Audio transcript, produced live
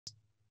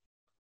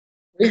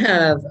We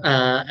have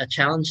a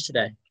challenge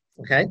today,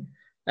 okay?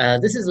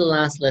 This is the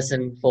last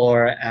lesson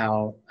for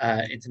our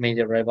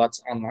intermediate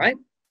robots online.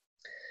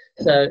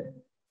 So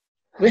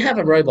we have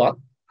a robot,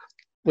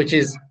 which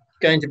is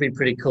going to be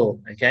pretty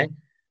cool, okay?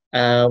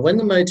 When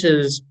the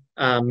motors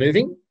are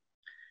moving,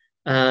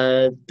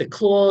 the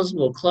claws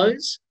will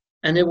close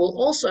and it will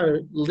also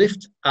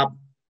lift up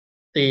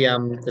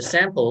the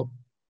sample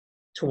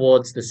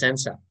towards the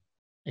sensor,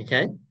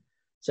 okay?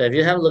 So if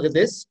you have a look at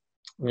this,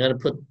 I'm going to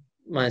put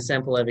my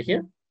sample over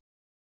here.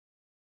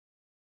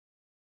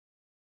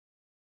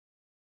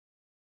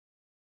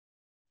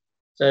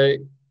 So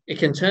it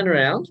can turn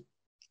around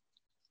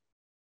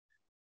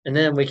and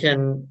then we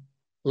can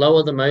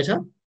lower the motor.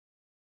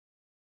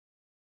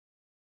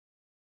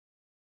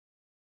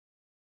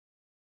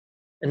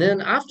 And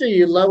then after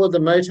you lower the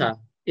motor,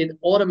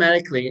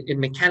 it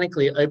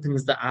mechanically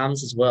opens the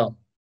arms as well.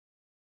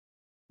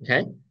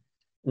 Okay.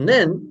 And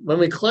then when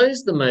we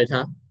close the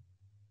motor,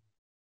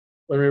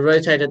 when we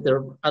rotate it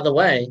the other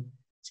way,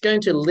 it's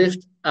going to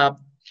lift up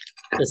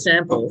the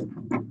sample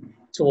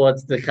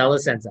towards the color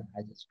sensor.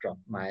 I just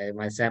dropped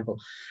my sample.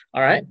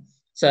 All right.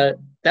 So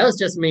that was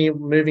just me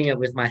moving it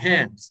with my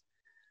hands.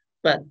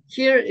 But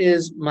here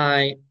is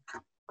my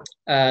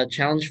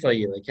challenge for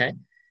you, okay?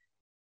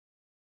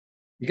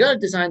 You got to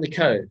design the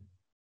code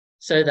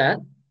so that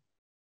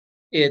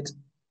it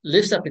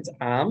lifts up its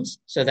arms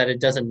so that it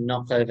doesn't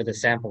knock over the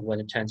sample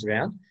when it turns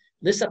around,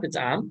 lifts up its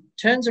arm,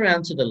 turns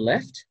around to the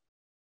left,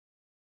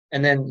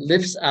 and then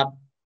lifts up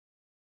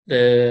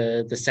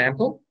the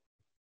sample.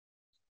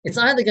 It's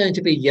either going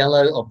to be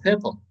yellow or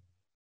purple.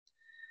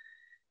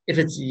 If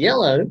it's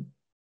yellow,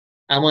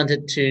 I want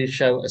it to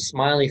show a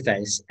smiley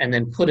face and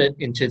then put it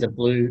into the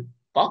blue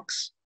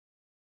box.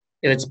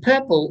 If it's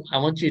purple, I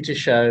want you to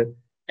show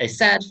a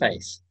sad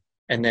face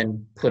and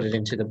then put it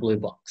into the blue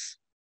box.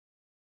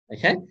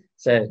 Okay,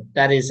 so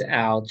that is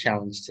our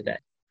challenge today.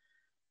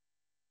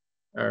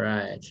 All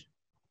right.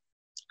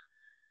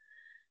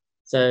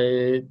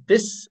 So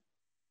this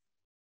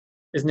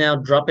is now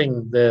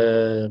dropping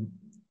the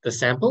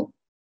sample.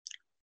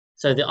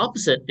 So the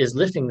opposite is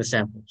lifting the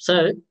sample.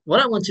 So what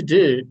I want to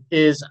do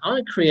is I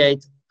want to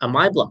create a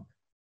my block.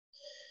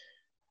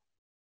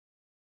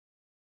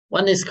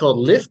 One is called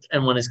lift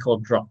and one is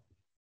called drop.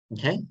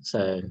 Okay,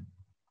 so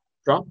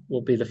drop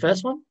will be the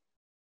first one.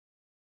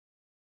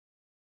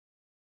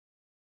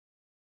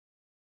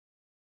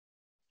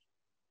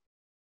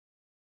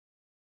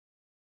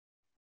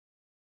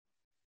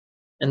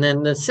 And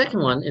then the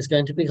second one is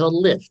going to be called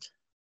lift.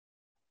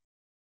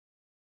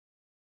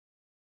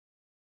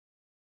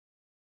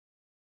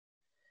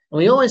 And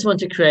we always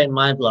want to create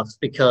my blocks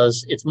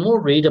because it's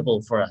more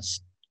readable for us.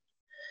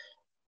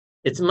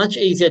 It's much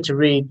easier to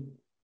read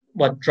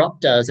what drop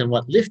does and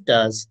what lift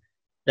does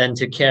than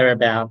to care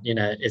about,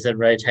 is it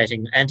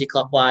rotating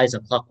anti-clockwise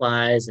or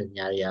clockwise and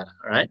yada, yada,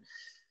 all right?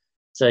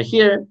 So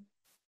here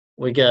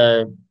we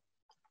go,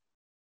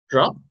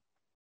 drop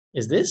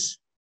is this,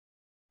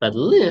 but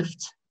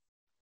lift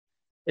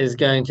is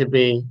going to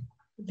be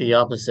the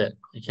opposite,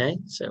 okay?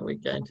 So we're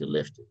going to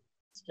lift it.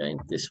 It's going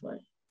this way.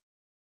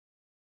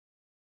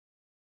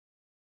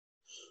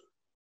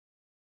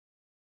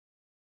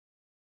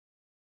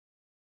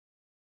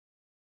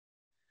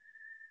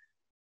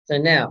 So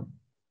now,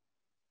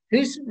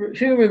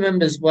 who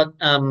remembers what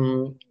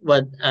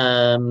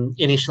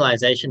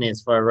initialization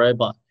is for a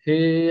robot?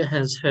 Who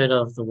has heard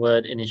of the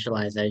word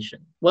initialization?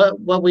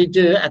 What we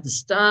do at the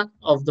start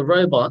of the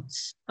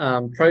robot's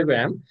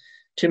program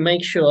to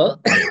make sure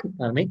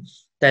that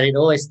it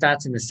always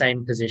starts in the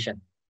same position.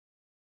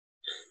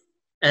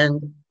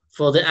 And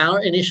for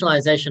our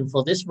initialization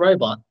for this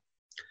robot,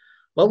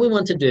 what we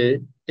want to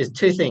do is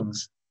two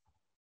things.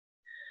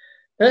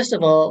 First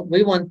of all,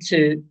 we want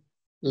to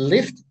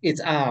lift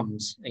its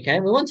arms, okay?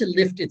 We want to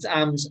lift its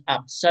arms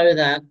up so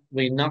that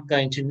we're not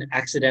going to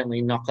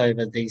accidentally knock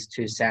over these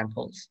two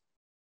samples,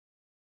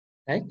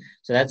 okay?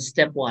 So that's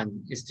step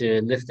one, is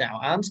to lift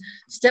our arms.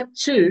 Step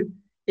two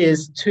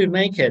is to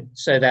make it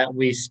so that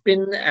we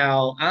spin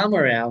our arm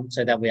around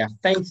so that we are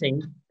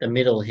facing the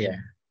middle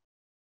here,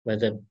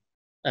 with the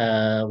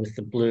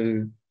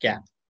blue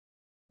gap,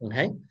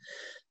 okay?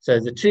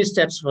 So the two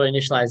steps for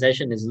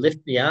initialization is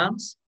lift the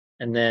arms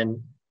and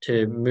then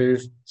to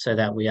move so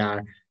that we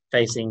are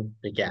facing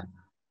the gap.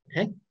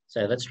 Okay,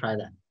 so let's try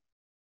that.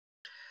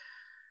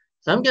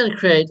 So I'm going to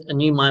create a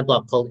new my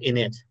block called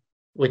init,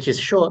 which is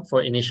short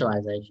for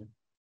initialization.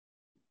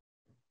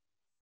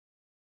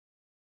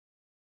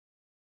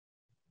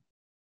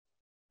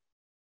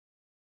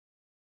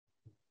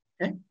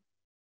 Okay,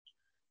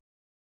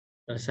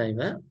 I'll save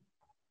that.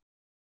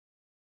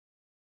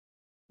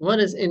 What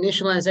is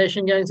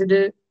initialization going to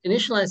do?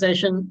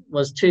 Initialization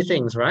was two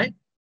things, right?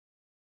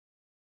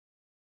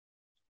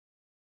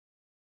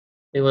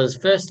 It was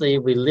firstly,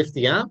 we lift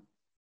the arm.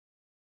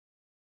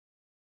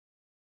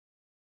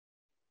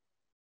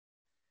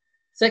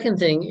 Second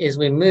thing is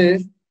we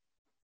move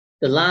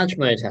the large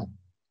motor.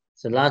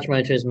 So large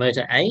motor is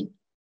motor A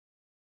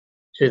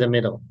to the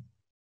middle.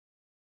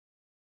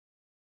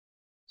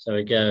 So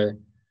we go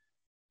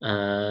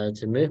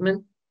to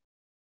movement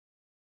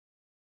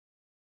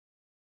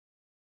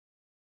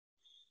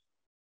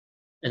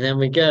And then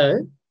we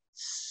go,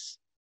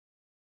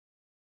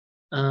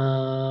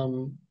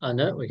 oh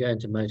no, we're going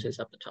to motors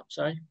up the top,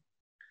 sorry.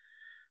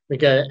 We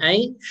go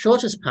A,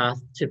 shortest path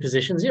to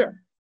position 0.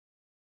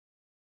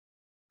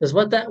 Because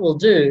what that will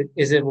do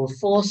is it will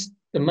force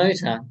the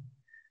motor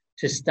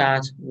to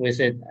start with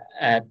it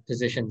at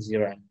position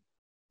 0.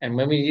 And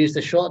when we use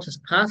the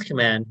shortest path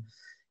command,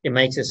 it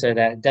makes it so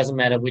that it doesn't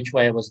matter which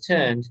way it was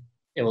turned,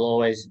 it will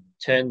always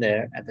turn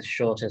there at the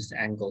shortest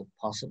angle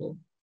possible.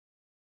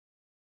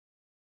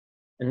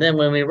 And then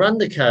when we run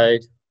the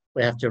code,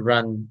 we have to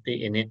run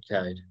the init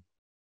code.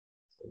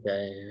 So we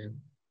go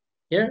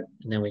here,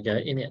 and then we go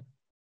init.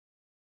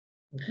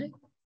 Okay.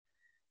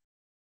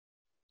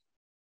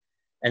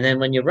 And then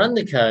when you run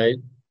the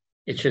code,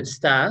 it should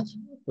start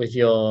with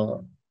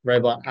your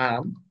robot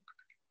arm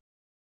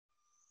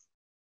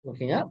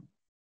looking up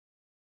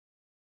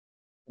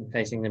and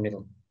facing the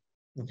middle.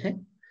 Okay.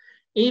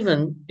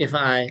 Even if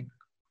I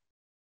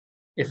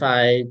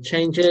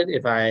change it,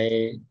 if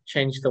I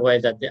change the way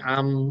that the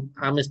arm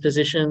is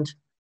positioned,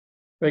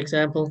 for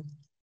example,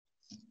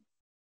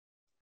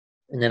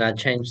 and then I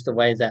change the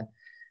way that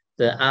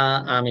the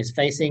arm is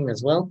facing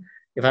as well.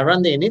 If I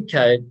run the init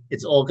code,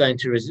 it's all going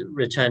to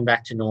return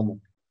back to normal.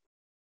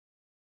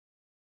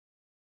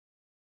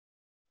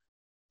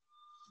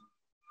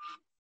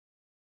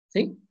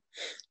 See?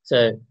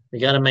 So we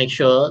got to make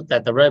sure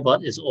that the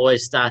robot is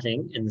always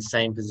starting in the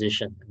same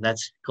position. And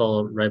that's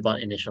called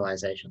robot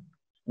initialization.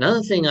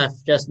 Another thing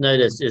I've just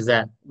noticed is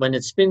that when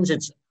it spins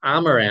its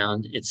arm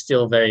around, it's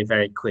still very,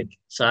 very quick.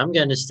 So I'm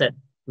going to set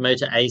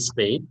motor A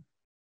speed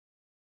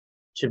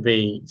to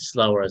be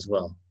slower as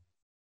well.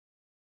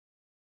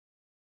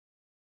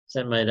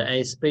 Set motor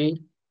A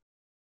speed,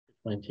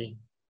 20.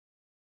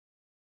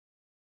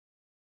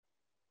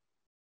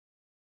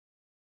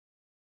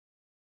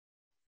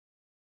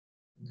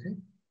 Okay.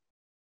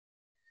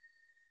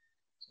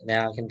 So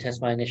now I can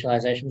test my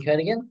initialization code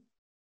again.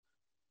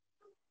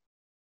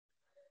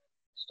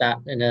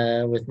 Start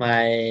with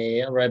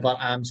my robot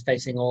arms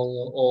facing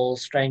all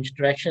strange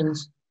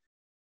directions.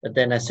 But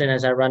then as soon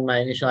as I run my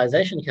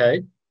initialization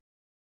code,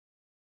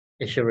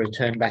 it should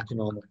return back to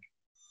normal.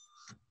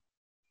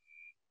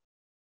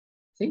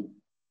 See?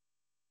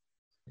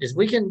 Is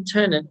we can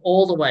turn it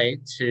all the way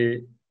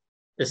to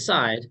the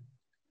side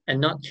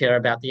and not care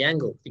about the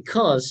angle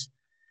because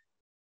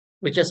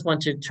we just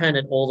want to turn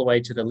it all the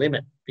way to the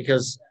limit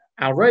because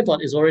our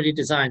robot is already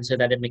designed so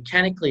that it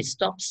mechanically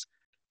stops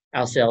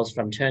ourselves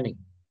from turning.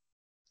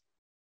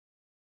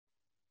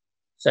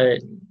 So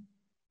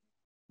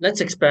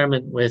let's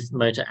experiment with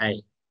motor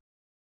A.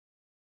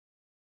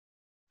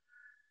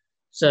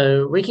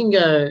 So we can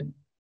go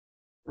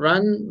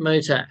run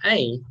motor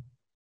A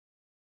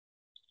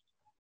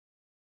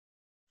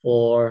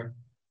for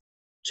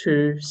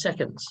 2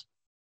 seconds.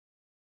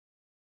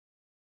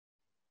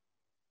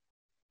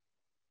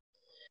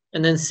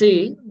 And then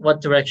see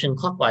what direction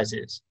clockwise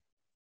is.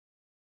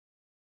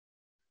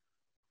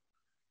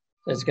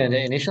 So it's going to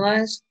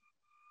initialize,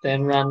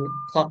 then run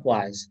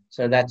clockwise.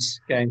 So that's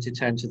going to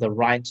turn to the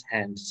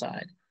right-hand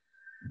side.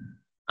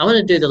 I want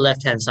to do the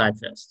left-hand side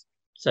first.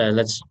 So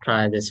let's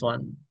try this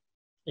one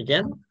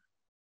again.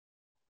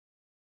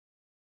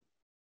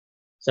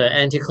 So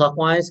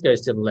anti-clockwise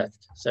goes to the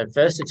left. So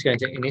first it's going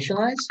to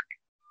initialize,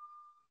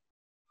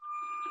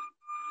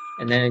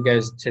 and then it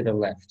goes to the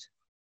left.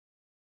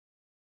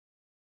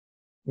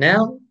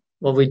 Now,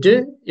 what we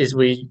do is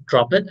we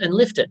drop it and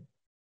lift it.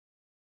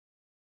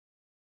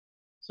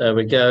 So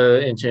we go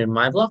into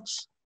My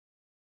Blocks,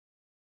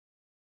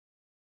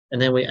 and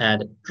then we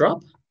add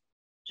drop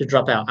to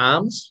drop our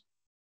arms,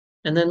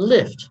 and then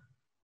lift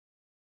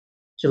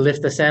to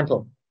lift the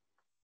sample.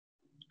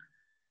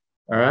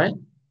 All right,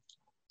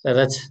 so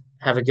let's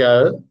have a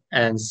go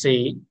and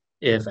see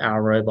if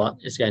our robot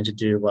is going to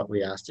do what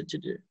we asked it to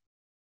do.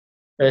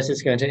 First,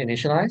 it's going to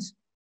initialize.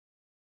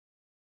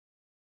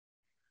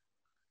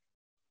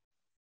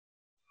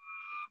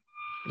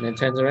 And then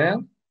turns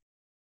around,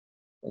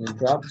 and it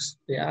drops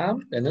the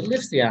arm, then it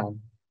lifts the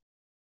arm.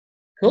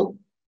 Cool.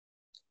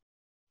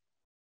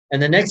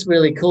 And the next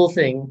really cool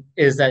thing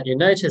is that you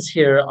notice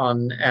here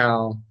on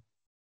our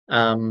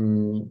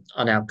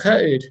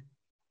code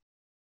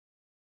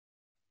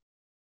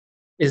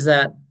is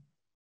that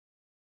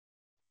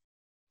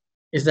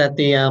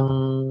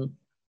the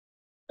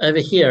over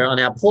here on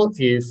our port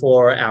view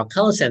for our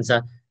color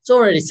sensor, it's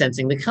already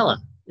sensing the color.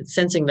 It's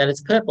sensing that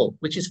it's purple,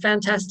 which is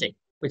fantastic,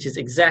 which is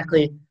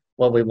exactly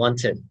what we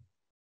wanted.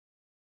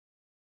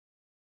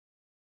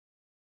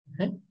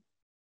 Okay.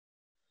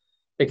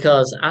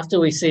 Because after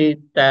we see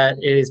that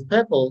it is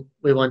purple,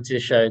 we want to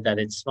show that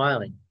it's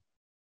smiling.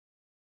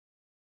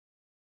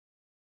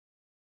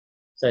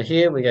 So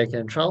here we go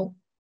control.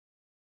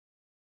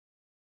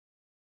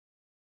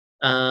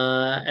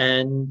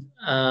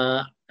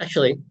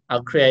 Actually,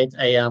 I'll create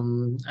a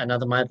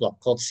another my block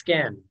called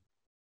scan.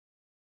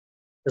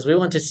 Because we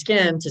want to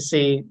scan to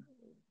see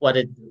what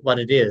it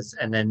is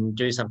and then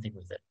do something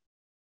with it.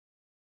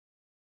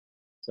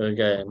 So we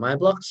go my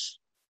blocks,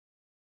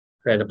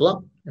 create a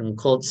block and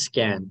call it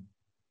scan.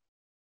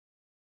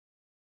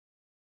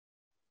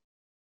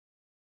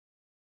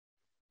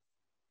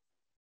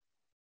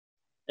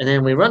 And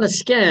then we run a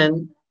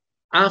scan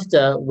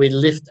after we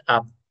lift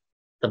up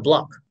the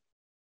block.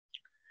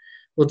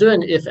 We'll do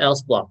an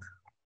if-else block.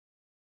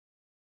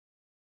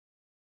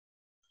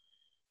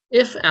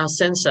 If our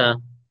sensor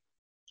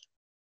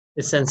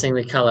is sensing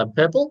the color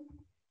purple,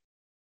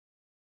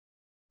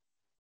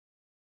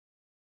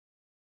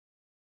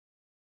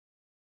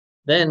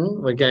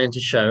 then we're going to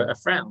show a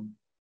frown.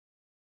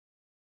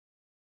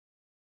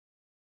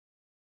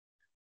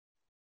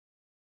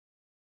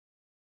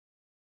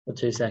 For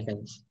 2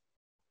 seconds.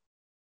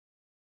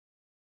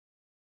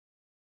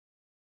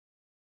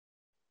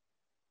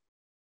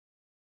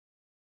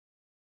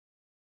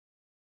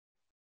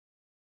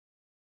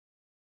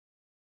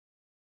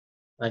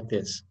 Like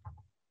this.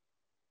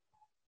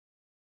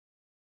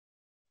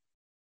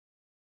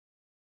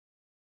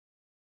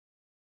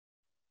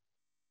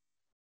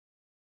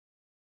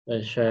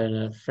 So showing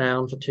a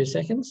frown for 2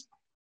 seconds.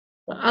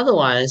 But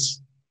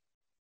otherwise,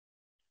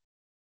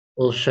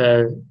 we'll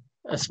show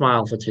a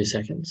smile for 2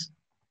 seconds.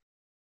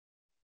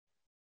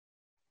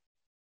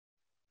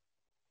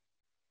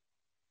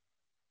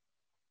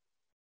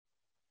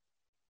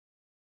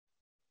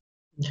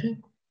 Okay.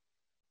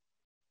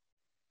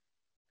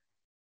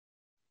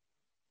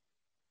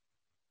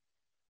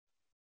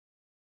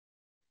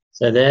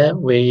 So there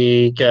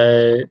we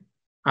go.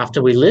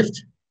 After we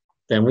lift,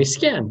 then we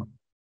scan.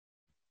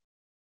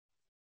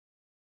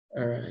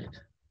 All right.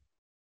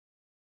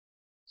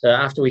 So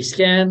after we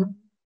scan,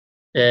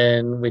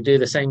 then we do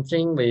the same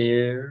thing.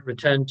 We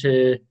return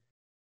to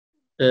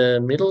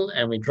the middle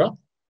and we drop.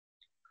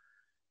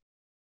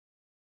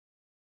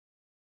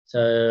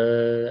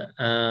 So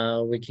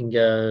we can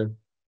go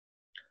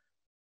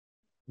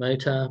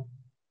motor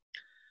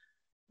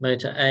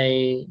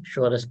A,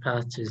 shortest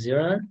path to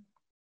 0.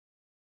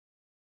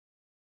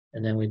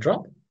 And then we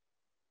drop.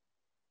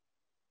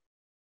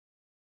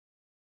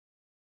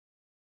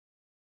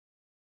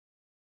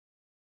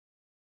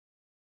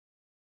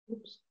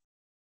 Oops.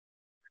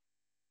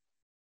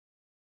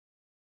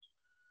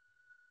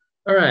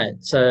 All right,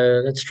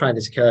 so let's try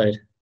this code.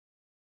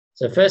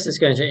 So first it's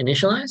going to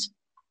initialize.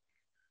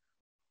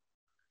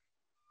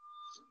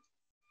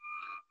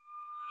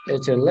 Go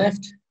to the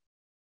left.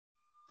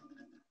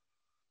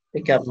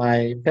 Pick up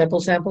my purple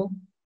sample,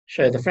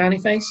 show the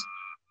frowny face,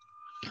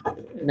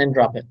 and then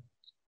drop it.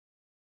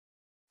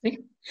 See?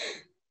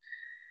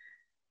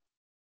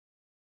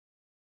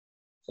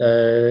 So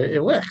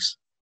it works,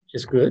 which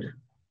is good.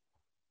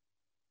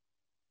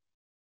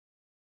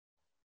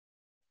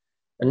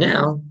 And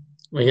now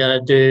we're going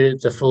to do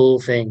the full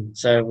thing.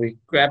 So we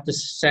grab the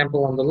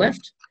sample on the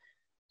left,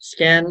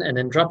 scan and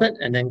then drop it,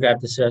 and then grab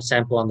the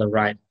sample on the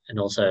right and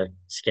also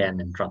scan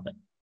and drop it.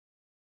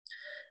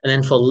 And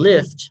then for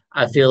lift,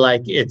 I feel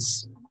like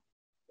it's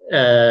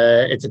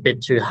a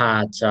bit too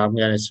hard, so I'm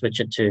going to switch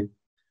it to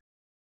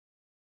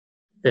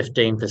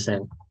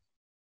 15%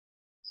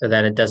 so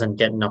that it doesn't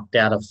get knocked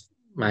out of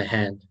my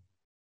hand.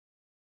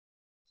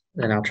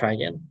 Then I'll try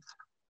again.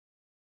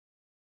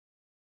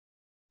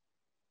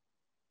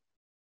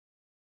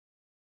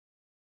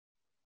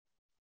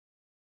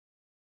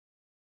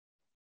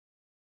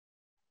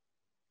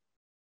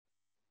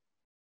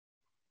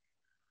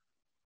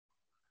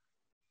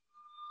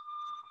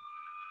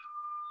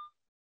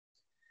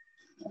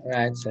 All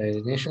right, so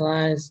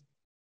initialize.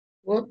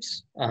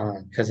 Whoops,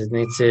 because it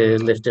needs to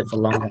lift it for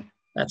longer.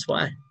 That's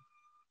why.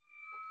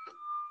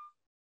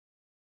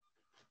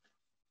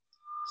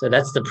 So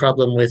that's the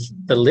problem with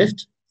the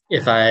lift.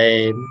 If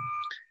I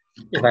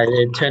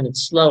turn it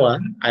slower,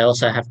 I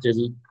also have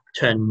to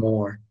turn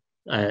more,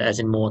 as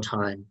in more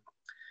time.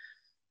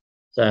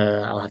 So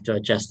I'll have to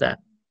adjust that.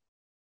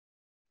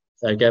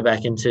 So go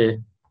back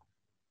into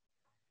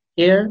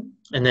here,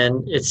 and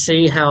then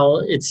see how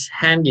it's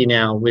handy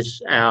now with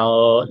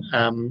our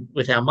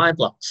my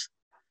blocks.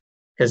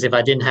 Because if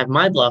I didn't have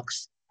my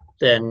blocks,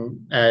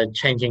 then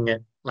changing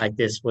it like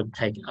this would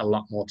take a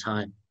lot more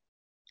time.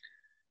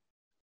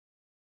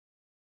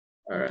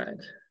 All right,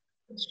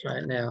 let's try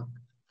it now.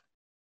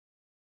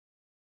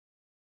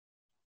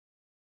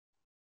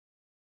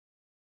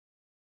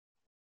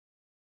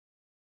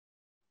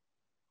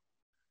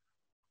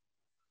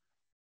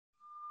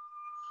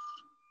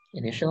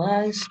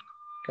 Initialize,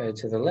 go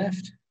to the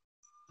left,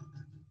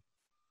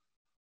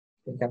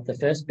 pick up the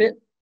first bit,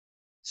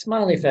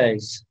 smiley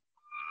face,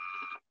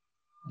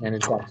 and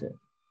it drops it.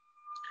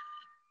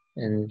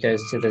 And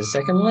goes to the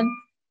second one,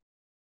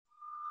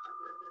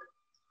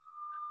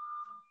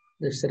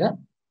 lifts it up,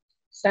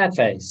 sad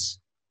face,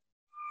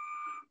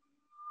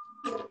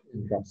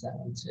 and drops that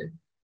one too.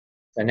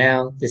 So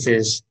now this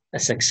is a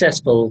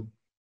successful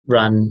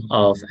run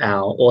of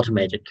our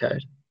automated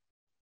code.